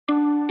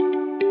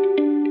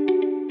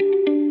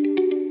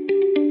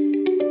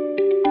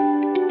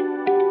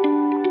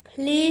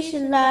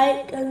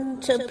like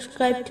and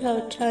subscribe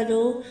to our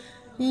channel.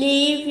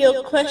 Leave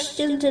your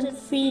questions and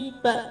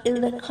feedback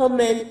in the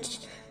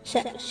comments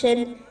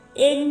section.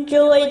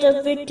 Enjoy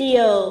the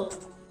video.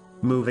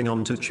 Moving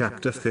on to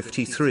chapter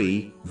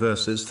 53,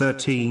 verses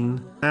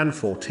 13 and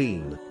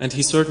 14. And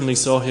he certainly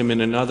saw him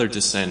in another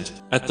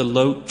descent, at the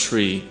Lot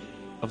tree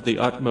of the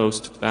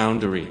utmost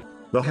boundary.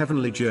 The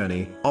heavenly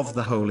journey of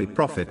the Holy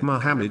Prophet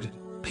Muhammad,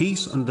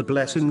 peace and the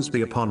blessings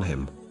be upon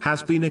him,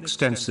 has been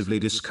extensively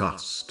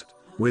discussed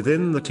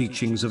within the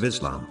teachings of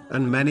Islam,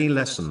 and many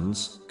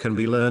lessons can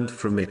be learned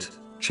from it.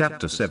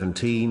 Chapter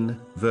 17,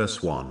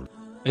 verse 1.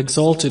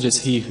 Exalted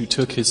is he who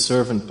took his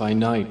servant by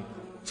night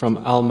from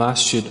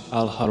Al-Masjid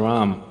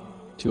Al-Haram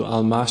to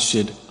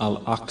Al-Masjid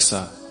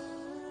Al-Aqsa,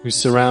 whose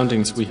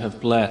surroundings we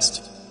have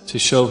blessed, to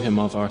show him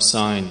of our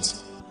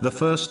signs. The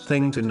first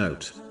thing to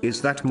note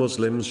is that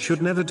Muslims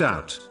should never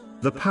doubt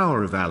the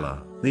power of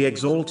Allah, the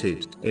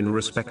Exalted, in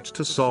respect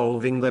to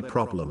solving their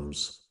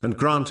problems and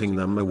granting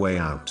them a way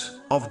out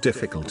of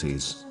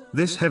difficulties.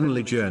 This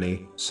heavenly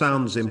journey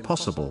sounds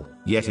impossible,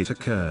 yet it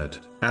occurred,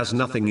 as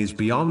nothing is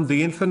beyond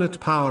the infinite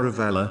power of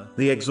Allah,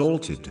 the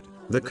Exalted.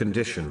 The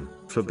condition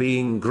for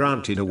being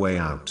granted a way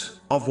out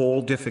of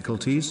all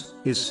difficulties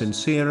is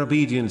sincere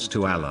obedience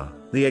to Allah,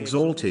 the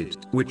Exalted,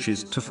 which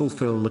is to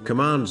fulfill the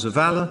commands of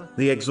Allah,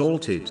 the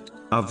Exalted,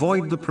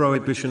 avoid the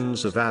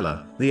prohibitions of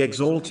Allah, the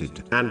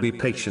Exalted, and be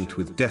patient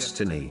with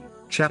destiny.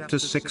 Chapter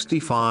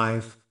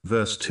 65,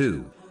 verse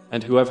 2.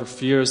 And whoever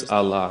fears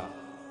Allah,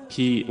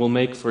 He will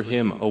make for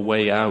him a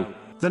way out.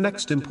 The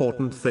next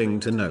important thing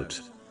to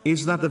note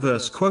is that the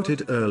verse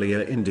quoted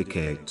earlier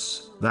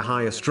indicates the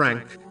highest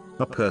rank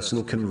a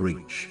person can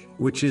reach,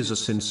 which is a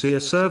sincere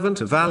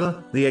servant of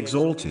Allah, the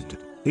Exalted.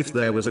 If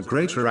there was a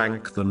greater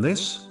rank than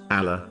this,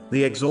 Allah,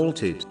 the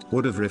Exalted,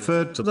 would have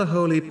referred to the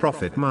Holy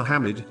Prophet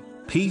Muhammad,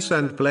 peace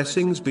and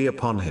blessings be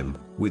upon him,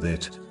 with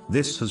it.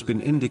 This has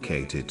been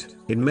indicated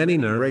in many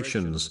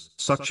narrations,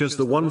 such as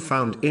the one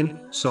found in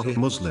Sahih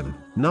Muslim,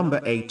 number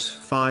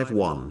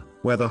 851,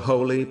 where the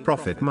Holy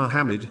Prophet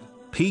Muhammad,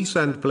 peace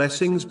and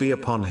blessings be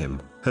upon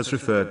him, has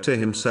referred to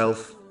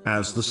himself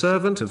as the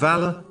servant of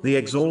Allah, the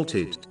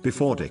Exalted,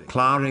 before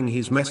declaring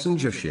his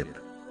messengership.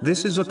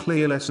 This is a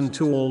clear lesson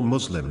to all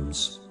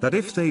Muslims, that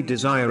if they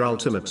desire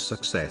ultimate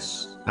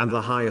success, and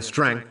the highest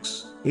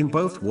ranks, in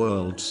both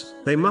worlds,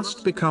 they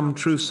must become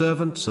true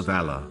servants of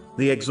Allah,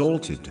 the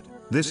Exalted.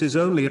 This is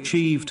only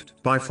achieved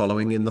by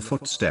following in the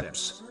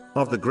footsteps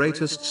of the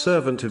greatest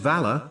servant of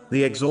Allah,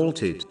 the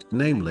Exalted,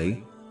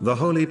 namely, the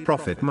Holy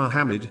Prophet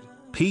Muhammad,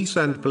 peace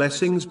and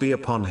blessings be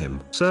upon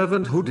him.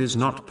 Servanthood is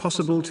not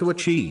possible to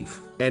achieve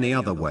any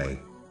other way.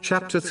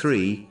 Chapter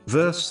 3,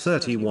 verse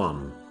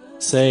 31.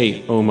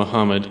 Say, O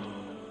Muhammad,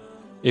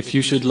 if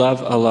you should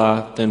love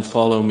Allah, then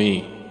follow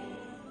me.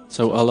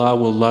 So Allah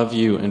will love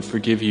you and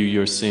forgive you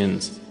your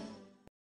sins.